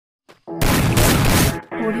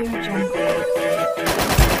Audio Jungle.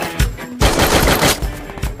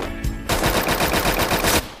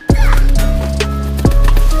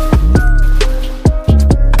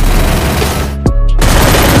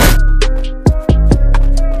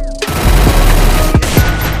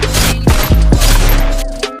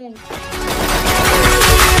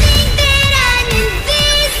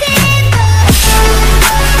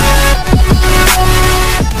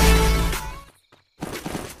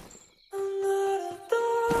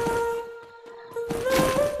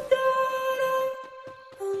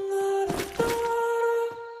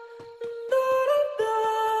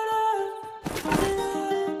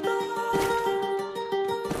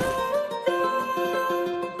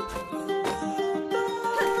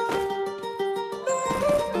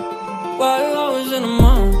 While I was in the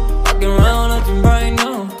mall, walking around acting right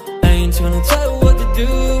now. I ain't tryna tell you what to do,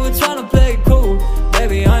 we're tryna play it cool.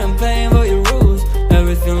 Baby, I am playing by your rules.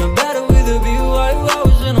 Everything look better with a view. While I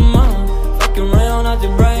was in the mall, walking around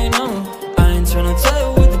acting right now. I ain't tryna tell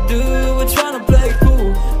you what to do, we're tryna play it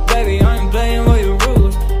cool. Baby, I am playing by your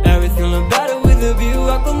rules. Everything look better with a view.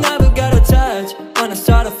 I could never get attached. When I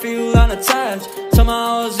start to feel unattached,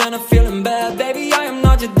 somehow I was in a feeling bad. Baby, I am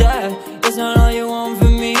not your dad. It's not all you want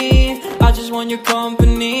from me, I just want your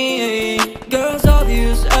company. Girls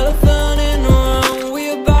obvious, elephant in the room.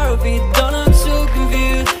 We about to be done, I'm too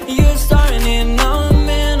confused. You're starting it, now I'm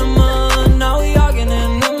in a month. Now we arguing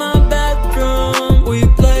in my bedroom. We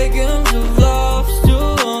play games of love to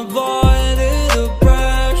avoid the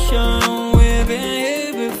depression. We've been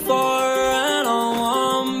here before and I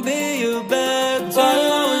wanna be your bed.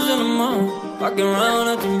 While I was in the mall, walking around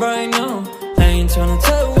acting right now. I ain't tryna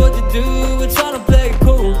tell you what to do, we're tryna play it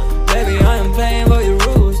cool. Baby, I am playing by your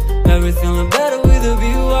rules. Everything look better with a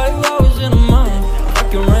view. While I was in the mall,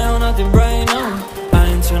 walking around acting right now. I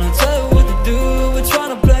ain't tryna tell you what to do, we're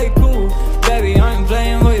tryna play it cool. Baby, I am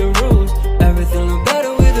playing by your rules. Everything look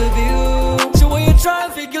better with a view. So when you try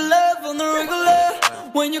and figure love on the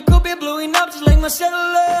regular, when you could be blowing up just like my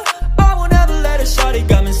cellular, I won't ever let a shawty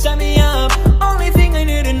come and set me up. Only thing I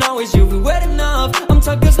need to know is you'll be wet enough. I'm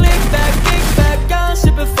talking slick back, kick back, I'm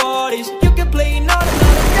sipping 40s. You can play not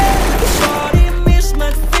another day. Shawty,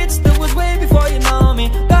 mismatch fits, that was way before you know me.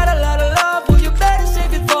 Got a lot of love, well you better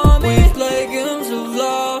save it for me. We play games of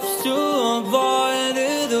love to avoid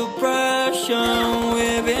the depression.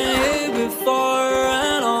 We've been here before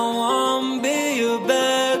and I wanna be your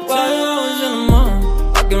bed. While I was in the mall,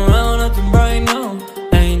 walking around acting right now.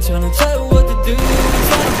 I ain't tryna tell you what to do, I'm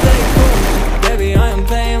tryna play it cool. Baby, I am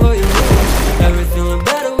playing by your rules. Everything look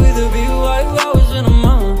better with a view. While I was in the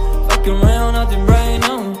mall, walking around acting right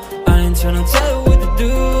now. I ain't tryna tell you what to do,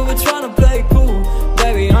 we're tryna play it cool.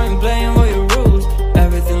 Baby, I am playing by your rules.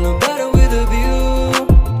 Everything look better with a view.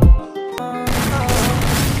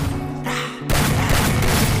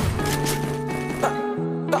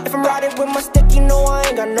 If I'm riding with my stick, you know I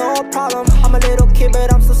ain't got no problem. I'm a little kid,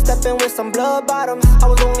 but I'm still stepping with some blood bottoms. I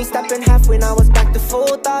was only stepping half when I was back to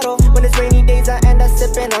full throttle. When it's rainy days, I end up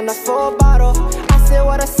sipping on the full bottle. I said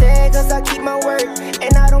what I said, cause I keep my word.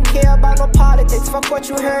 And I don't care about no politics, fuck what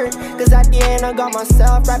you heard. Cause at the end, I got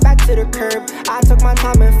myself right back to the curb. I took my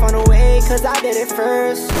time and found a way, cause I did it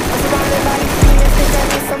first. I'm surrounded by these demons, think I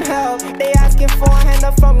need some help. They asking for a hand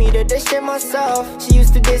up from me to dish it myself. She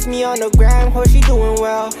used to diss me on the gram, hope she doing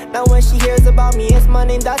well. Now when she hears about me, it's my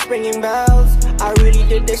name that's ringing bells. I really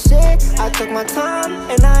did this shit, I took my time.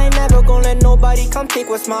 And I ain't never gonna let nobody come take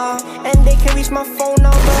what's mine. And they can reach my phone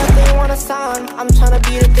number if they wanna sign. I'm tryna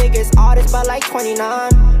be the biggest artist by like 29.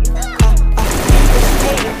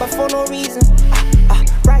 Hating, but for no reason.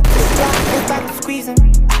 Right to the block, and back to squeezing.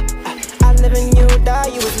 I never knew that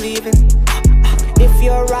you was leaving. If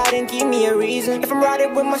you're riding, give me a reason. If I'm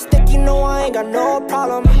riding with my stick, you know I ain't got no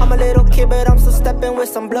problem. I'm a little kid, but I'm still stepping with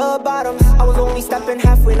some blood bottoms. I was only stepping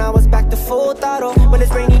half when I was back to full throttle. When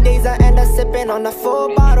it's rainy days, I end up sipping on the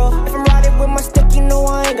full bottle. If I'm riding with my stick, you know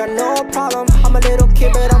I ain't got no problem. I'm a little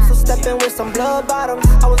kid, but I'm still stepping with some blood bottoms.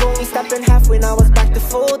 I was only stepping half when I was back to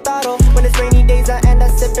full throttle. When it's rainy days, I end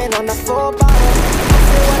up sipping on the full bottle. I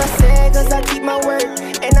said what I said, cause I keep my word.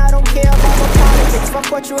 And I don't care about no politics,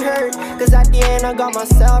 fuck what you heard. Cause at the end, I got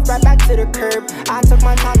myself right back to the curb. I took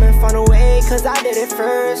my time and found a way, cause I did it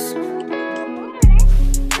first.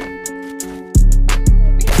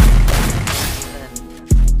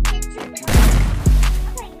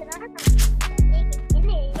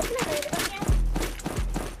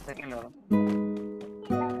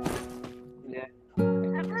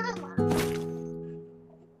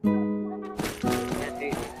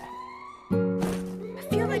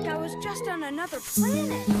 just on another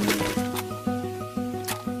planet.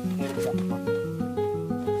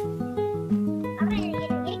 I'm gonna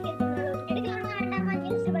get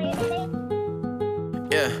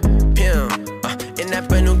yeah, pimp. In that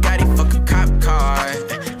brand new Gotti, fuck a cop car.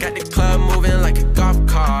 Got the club moving like a golf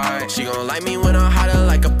cart. She gon' like me when I'm hotter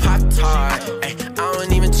like a Pop-Tart. Ay, I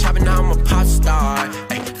don't even chop it, now I'm a pop star.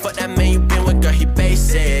 Ay, fuck that man you been with, girl, he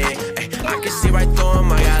basic. Ay, I can see right through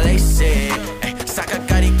him, I got LASIK. Ay, Saka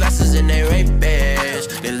got these glasses and they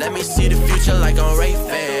Ray-Bans. They let me see the future like I'm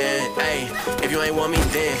Ray-Fan. Ay, if you ain't want me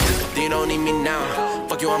then you don't need me now.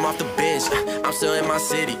 Fuck you, I'm off the bench. I'm still in my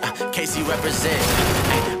city. KC represent.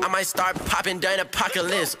 I might start popping during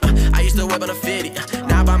apocalypse. I used to whip on a 50.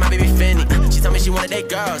 Now I buy my baby Fendi. She told me she wanted date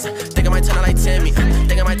girls. Think I might turn her like Timmy.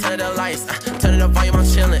 Think I might turn it the lights. Turn it up volume, I'm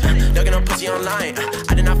chillin'. Don't get no pussy online.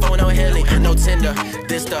 I did not phone no Hilly. No Tinder.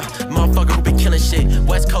 This the motherfucker who be killing shit.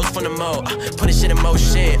 West Coast from the mo. Putting shit in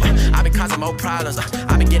motion. I been causing more problems.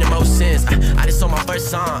 I been getting more sins. I just sold my first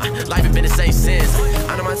song. Life ain't been the same since.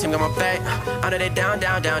 I know my team got my back. I know they down.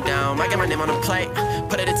 Might get my name on the plate.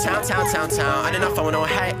 Put it in town. I did not phone no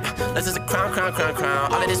hate. This is a crown.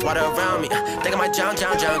 All of this water around me. Think I might drown.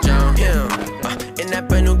 Yeah. In that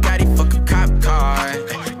brand new Gotti, fuck a cop car.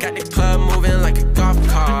 Got the club moving like a golf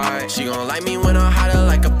cart. She gon' like me when I'm hotter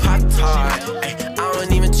like a Pop-Tart. Ay, I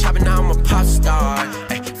don't even chop it, now I'm a pop star.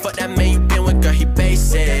 Ay, fuck that man you been with, girl, he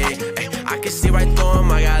basic. Ay, I can see right through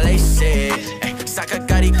him, I got LASIK. Ay, Saka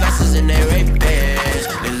got these glasses and they Ray-Bans.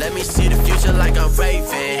 They let me see the future like I'm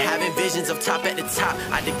Raven. Having visions of top at the top.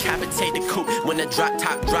 I decapitate the coupe when the drop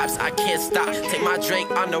top drops. I can't stop. Take my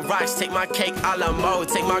drink on the rocks. Take my cake a la mode.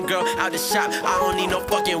 Take my girl out the shop. I don't need no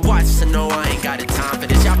fucking watch. So no, I ain't got the time for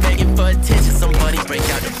this. Y'all begging for attention. Some money break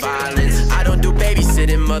out the violence. I don't do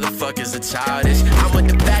babysitting. Motherfuckers are childish. I'm with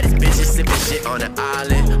the baddest bitches sipping shit on the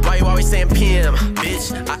island. Why you always saying PM?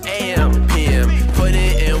 Bitch, I am PM. Put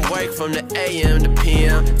it in work from the AM to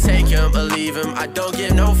PM. Take him or leave him. I don't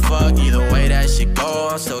give no fuck. Either way that shit go,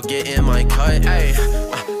 I'm still getting my cut. Ay,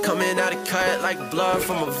 coming out of cut like blood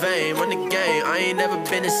from a vein. Run the game, I ain't never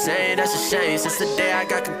been the same. That's a shame. Since the day I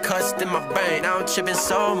got concussed in my brain, now I'm tripping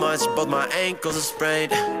so much, both my ankles are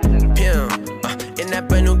sprained. Pimp, in that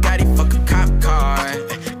brand new Gotti, fuck a cop car.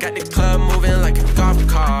 Got the club moving like a golf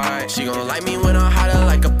cart. She gon' like me when I'm hotter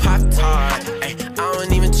like a Pop-Tart. Ay, I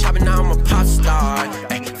don't even chop it, now I'm a pop star.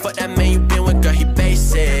 Ay, fuck that man you been with, girl, he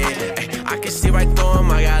basic. Ay, I can see right through him,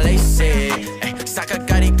 I got LASIK. Ay, Saka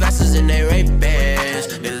got these glasses and they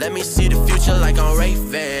Ray-Bans. They let me see the future like I'm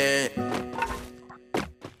Ray-Fan.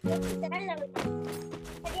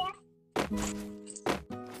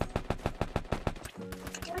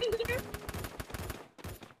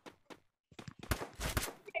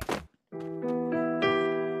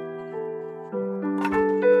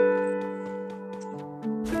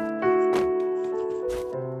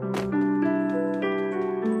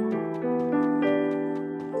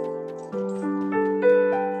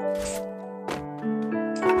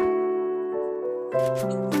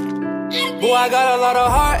 Boy, I got a lot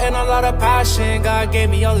of heart and a lot of passion. God gave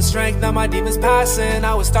me all the strength, now my demons passing.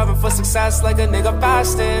 I was starving for success like a nigga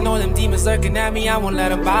fasting. All them demons lurking at me, I won't let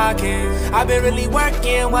them back in. I've been really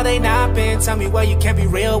working while they napping. Tell me why you can't be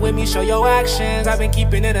real with me, show your actions. I've been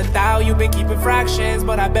keeping it 1,000, you've been keeping fractions.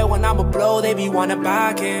 But I bet when I'ma blow, they be wanting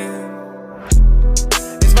back in.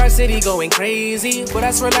 City going crazy, but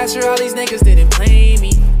I swear last year all these niggas didn't play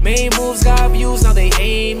me. Main moves got views, now they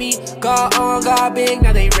hate me. Got on, got big,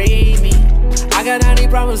 now they rate me. I got 90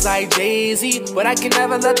 problems like Jay-Z, but I can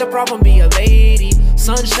never let the problem be a lady.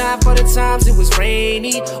 Sunshine for the times it was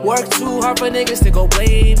rainy. Work too hard for niggas to go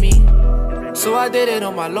blame me. So I did it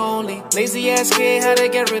on my lonely. Lazy ass kid, had to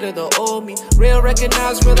get rid of the old me. Real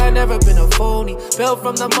recognize real, I never been a phony. Built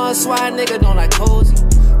from the mud, so I nigga don't like cozy.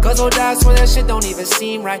 Cause old die, swear that shit don't even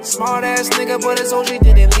seem right. Smart ass nigga, but his OG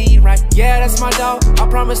didn't lead right. Yeah, that's my dog, I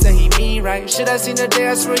promise that he mean right. Shit I seen the day,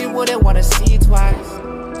 I swear you wouldn't wanna see twice.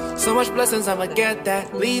 So much blessings, I'ma get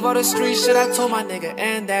that. Leave all the street shit, I told my nigga,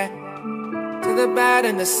 and that. To the bad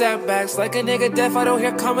and the setbacks, like a nigga deaf, I don't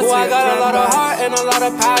hear comments. Boy, I got a lot of heart and a lot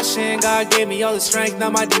of passion. God gave me all the strength,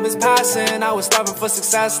 now my demons passing. I was starving for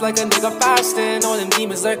success like a nigga fasting. All them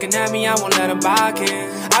demons lurking at me, I won't let them back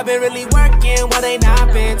in. I've been really working while they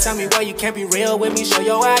napping. Tell me why you can't be real with me, show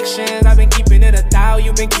your actions. I've been keeping it 1,000,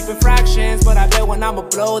 you've been keeping fractions. But I bet when I'ma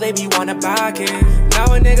blow, they be wanting back in. Now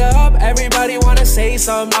a nigga up, everybody wanna say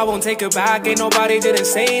something. I won't take it back, ain't nobody didn't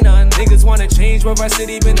say none. Niggas wanna change, but our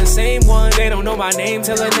city been the same one. They don't know my name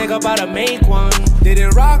till a nigga about to make one.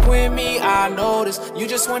 Didn't rock with me, I noticed. You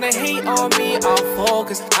just wanna hate on me, I'm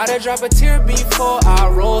focused. Had to drop a tear before I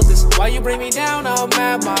roll this. Why you bring me down, I'm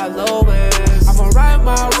at my lowest. I'ma write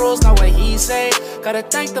my rules, not what he say. Gotta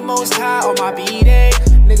thank the most high on my B-day.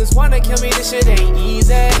 Niggas wanna kill me, this shit ain't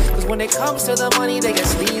easy. Cause when it comes to the money, they get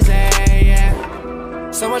sleazy, yeah.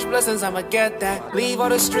 So much blessings, I'ma get that. Leave all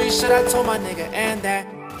the streets, shit, I told my nigga, and that.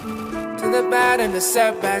 To the bad and the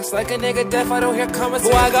setbacks, like a nigga deaf, I don't hear coming.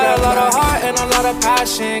 Boy, I got a lot of heart and a lot of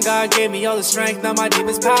passion. God gave me all the strength, now my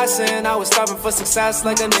demons passing. I was starving for success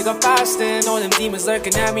like a nigga fasting. All them demons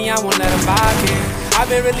lurking at me, I won't let them back in. I've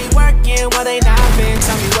been really working while they not been.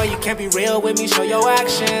 Tell me why you can't be real with me, show your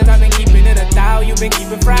actions. I've been keeping it 1,000, you've been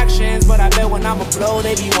keeping fractions. But I bet when I'ma blow,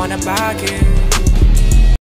 they be wanting back in.